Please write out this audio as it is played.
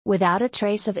Without a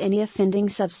trace of any offending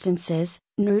substances,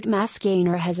 Nroot Mass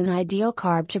Gainer has an ideal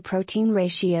carb to protein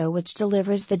ratio which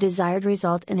delivers the desired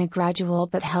result in a gradual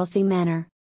but healthy manner.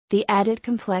 The added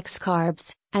complex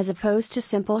carbs, as opposed to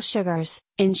simple sugars,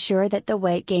 ensure that the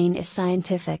weight gain is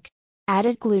scientific.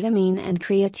 Added glutamine and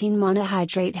creatine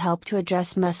monohydrate help to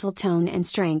address muscle tone and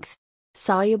strength.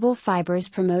 Soluble fibers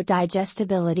promote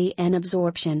digestibility and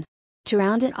absorption. To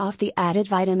round it off, the added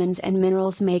vitamins and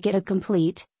minerals make it a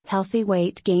complete, healthy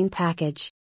weight gain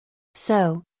package.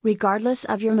 So, regardless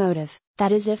of your motive,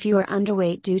 that is if you are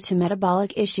underweight due to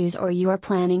metabolic issues or you are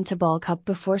planning to bulk up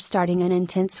before starting an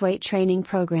intense weight training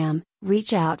program,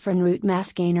 reach out for Nroot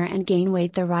Mass Gainer and gain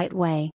weight the right way.